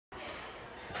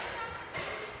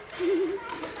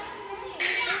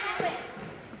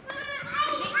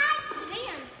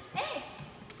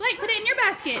Blake, put it in your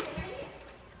basket.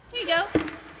 Here you go.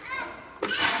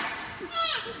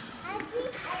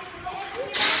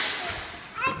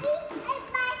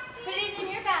 Put it in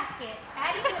your basket.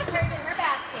 Addie puts hers in her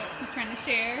basket. You trying to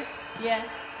share? Yeah.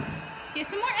 Get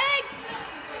some more eggs.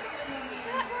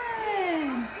 That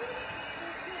one.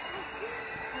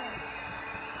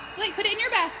 Blake, put it in your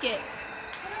basket.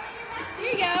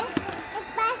 Here you go.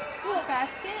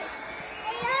 Basket.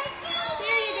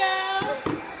 Here you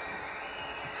go.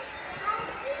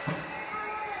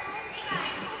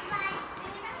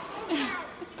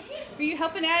 Are you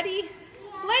helping Addie?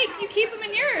 Blake, you keep them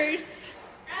in yours.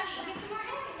 Addie, get some more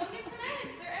eggs. Go get some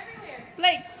eggs. They're everywhere.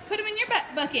 Blake, put them in your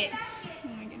bucket. Oh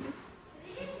my goodness.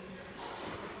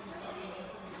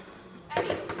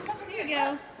 Addie, come over Here here. you go.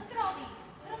 Look at all these.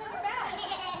 Put them in your bag.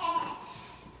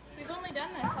 We've only done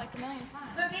this like a million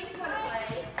times. Look, they just want to play.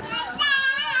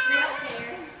 They don't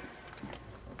care.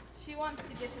 She wants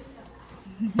to get this stuff.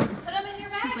 Put them in your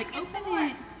bag. She's like, and get some open more.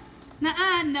 it.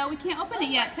 Nuh-uh, no, we can't open it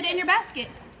yet. Put it in your basket.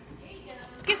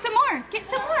 Get some more. Get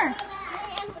some more.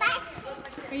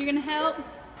 Are you gonna help?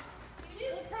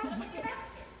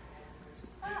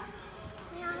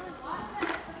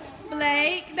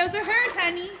 Blake, those are hers,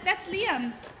 honey. That's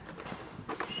Liam's.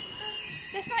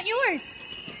 That's not yours.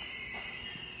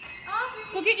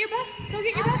 Go get your basket. Go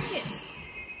get your basket.